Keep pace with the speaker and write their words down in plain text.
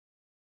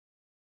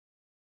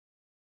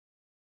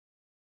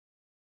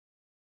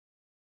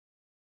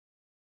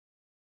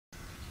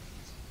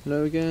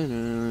Hello again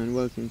and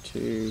welcome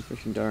to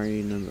Fishing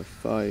Diary number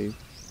 5.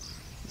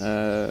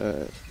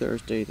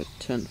 Thursday the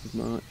 10th of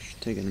March,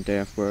 taking a day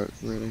off work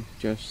really,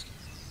 just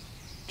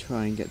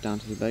try and get down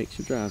to the lakes,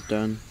 which I have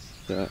done,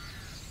 but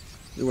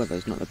the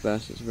weather's not the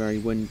best. It's very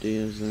windy,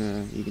 as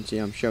you can see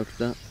I'm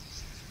sheltered up,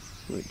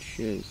 which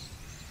is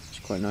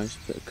quite nice,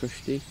 a bit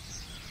cushy,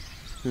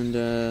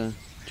 and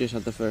just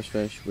had the first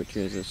fish, which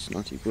is a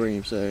snotty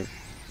bream, so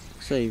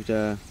saved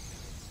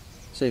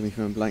me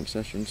from a blank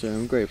session, so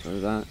I'm grateful for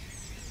that.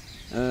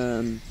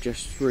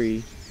 Just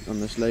 3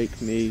 on this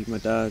lake, me, my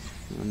dad,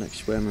 our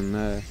next swim, and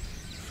a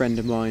friend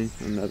of mine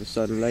on the other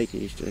side of the lake.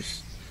 He's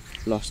just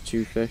lost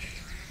 2 fish,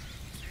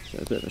 so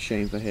a bit of a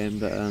shame for him,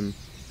 but I'm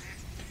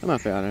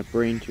happy I had a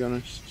bream, to be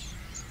honest,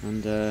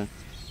 and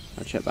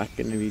I'll check back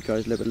in with you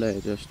guys a little bit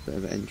later, just a bit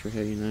of an intro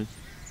here, you know,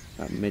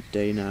 about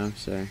midday now,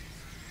 so a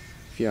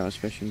few hours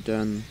fishing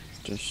done,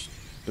 just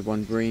the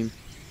 1 bream,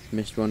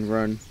 missed 1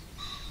 run,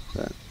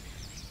 but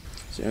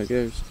see how it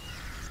goes.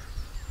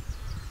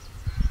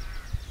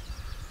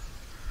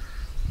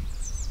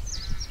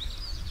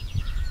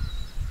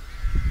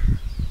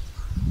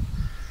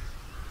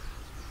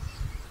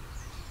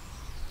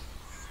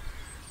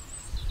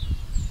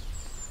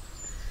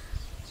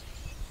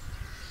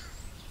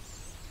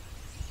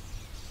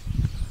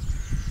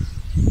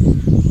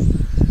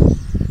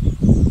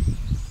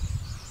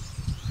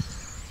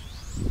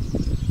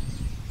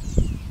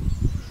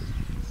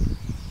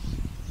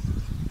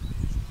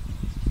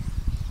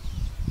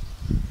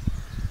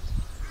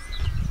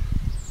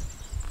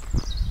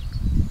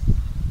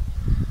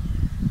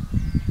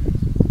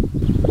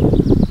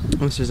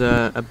 This is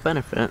a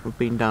benefit of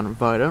being down at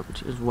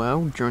Viaduct as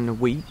well during the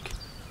week,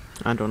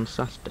 and on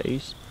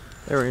Saturdays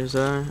there is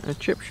a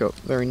chip shop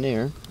very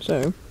near,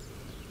 so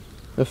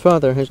my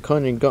father has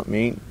kindly got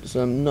me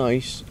some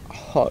nice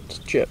hot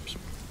chips,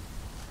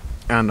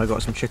 and I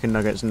got some chicken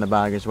nuggets in the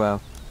bag as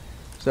well,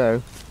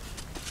 so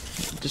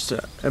just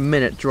a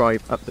minute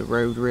drive up the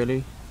road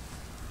really.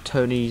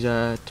 Tony's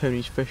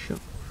fish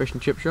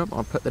and chip shop.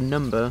 I'll put the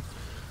number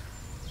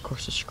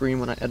across the screen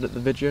when I edit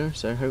the video,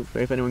 so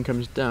hopefully if anyone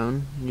comes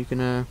down you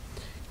can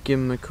give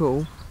them a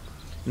call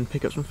and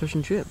pick up some fish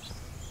and chips.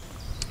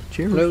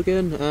 Cheers. Hello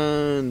again,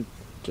 and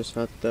just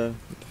had the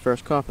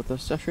first carp of the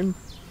session,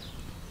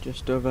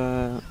 just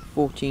over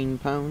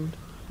 £14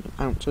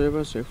 ounce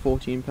over, so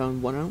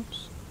 £14 1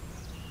 ounce.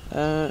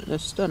 A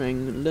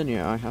stunning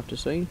linear, I have to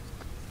say.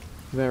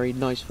 Very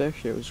nice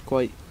fish. It was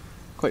quite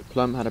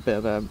plump, had a bit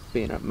of a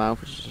beaten up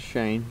mouth, which is a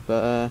shame,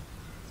 but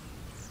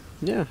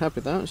yeah, happy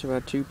with that. So I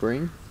had 2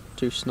 bream,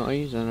 2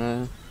 snotties,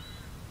 and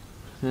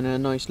a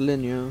nice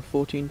linear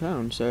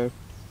 £14, so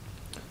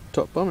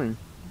top bombing.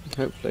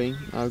 Hopefully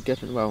I will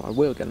get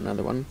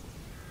another one,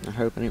 I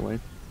hope anyway.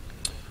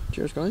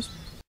 Cheers guys.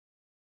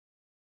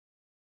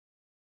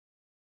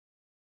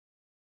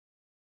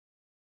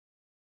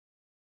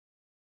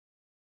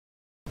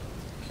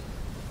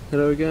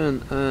 Hello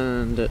again,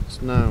 and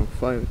it's now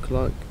 5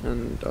 o'clock,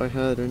 and I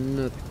had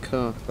another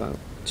carp about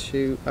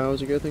 2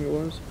 hours ago, I think it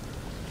was.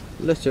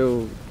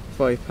 Little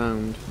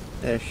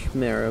 £5-ish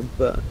mirror,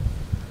 but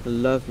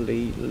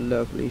lovely,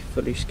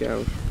 fully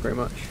scaled, pretty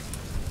much.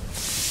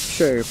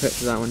 Show you a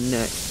picture of that one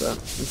next, but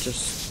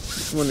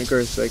just when it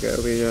grows bigger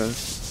it'll be a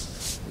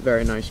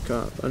very nice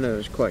carp. I know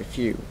there's quite a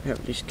few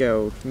heavily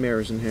scaled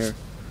mirrors in here,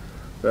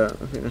 but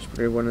I think that's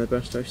probably one of the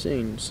best I've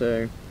seen,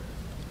 so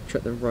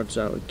check the rods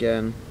out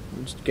again.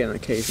 I'm just getting an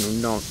occasional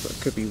knock, but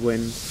it could be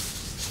wind.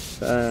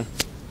 But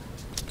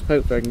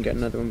hopefully I can get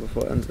another one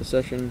before the end of the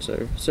session.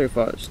 So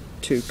far it's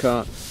 2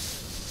 carp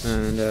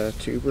and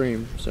 2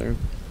 bream, so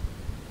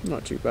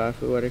not too bad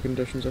for the weather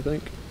conditions, I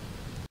think.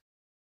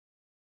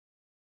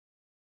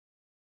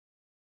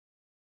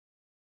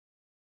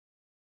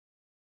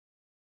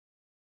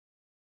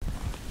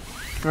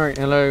 Alright,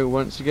 hello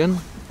once again,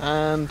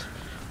 and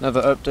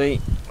another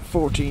update.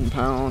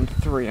 £14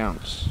 3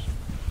 ounce.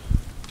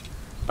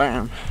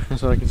 Bam!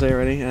 That's all I can say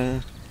really.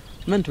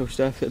 Mental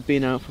stuff. It had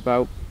been out for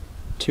about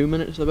 2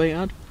 minutes, the bait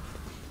had.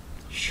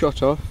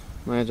 Shot off.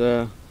 I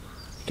had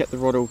kept the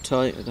rod all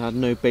tight. It had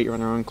no bait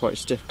running around, quite a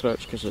stiff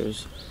clutch because it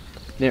was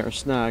near a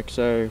snag,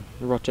 so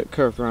the rod tip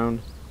curved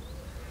around,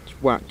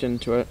 just whacked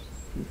into it,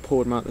 and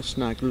pulled him out the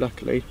snag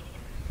luckily.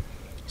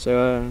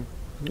 So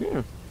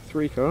yeah,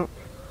 3 carp,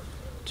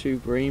 2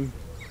 bream.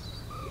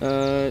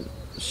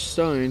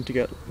 Starting to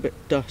get a bit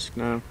dusk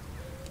now,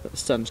 but the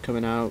sun's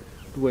coming out,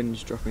 the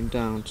wind's dropping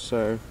down,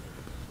 so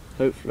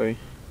hopefully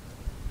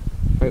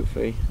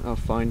I'll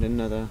find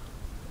another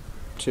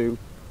 2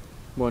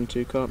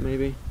 carp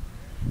maybe.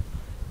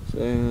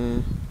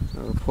 So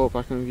I'll report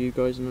back on with you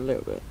guys in a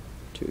little bit.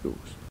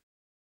 Toodles.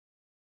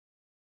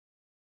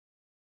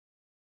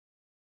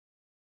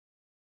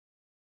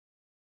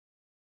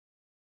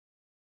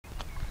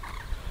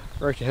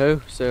 Righty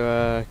ho,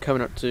 so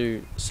coming up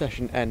to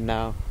session end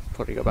now.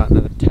 Probably got about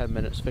another 10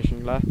 minutes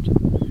fishing left.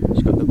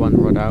 Just got the 1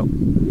 rod out.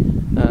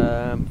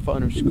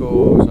 Final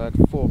scores, I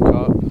had 4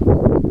 carp, 2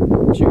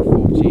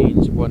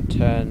 14s, 1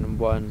 10 and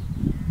 1,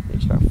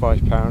 it's about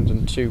 £5,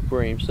 and 2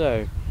 bream.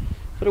 So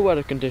for the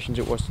weather conditions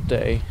it was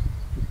today,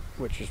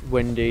 which is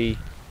windy,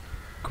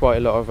 quite a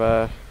lot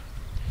of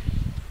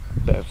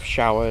bit of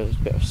showers,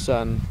 bit of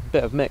sun,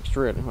 bit of mixed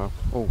really, well,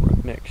 all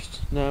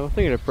mixed. No, I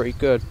think they're pretty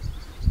good.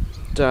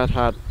 Dad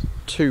had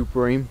 2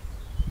 bream.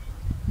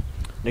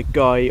 The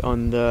guy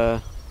on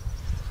the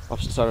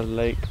opposite side of the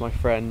lake, my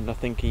friend, I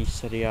think he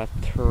said he had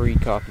 3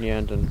 carp in the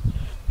end and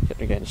kept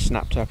getting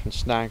snapped up and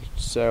snagged.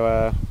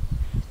 So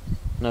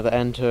another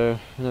end to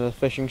another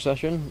fishing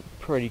session,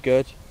 pretty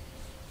good.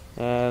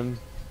 Hope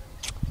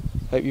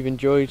you've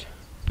enjoyed.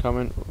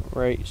 Comment,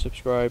 rate,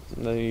 subscribe,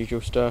 the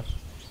usual stuff.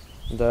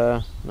 And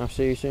I'll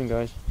see you soon,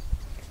 guys.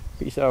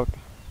 Peace out.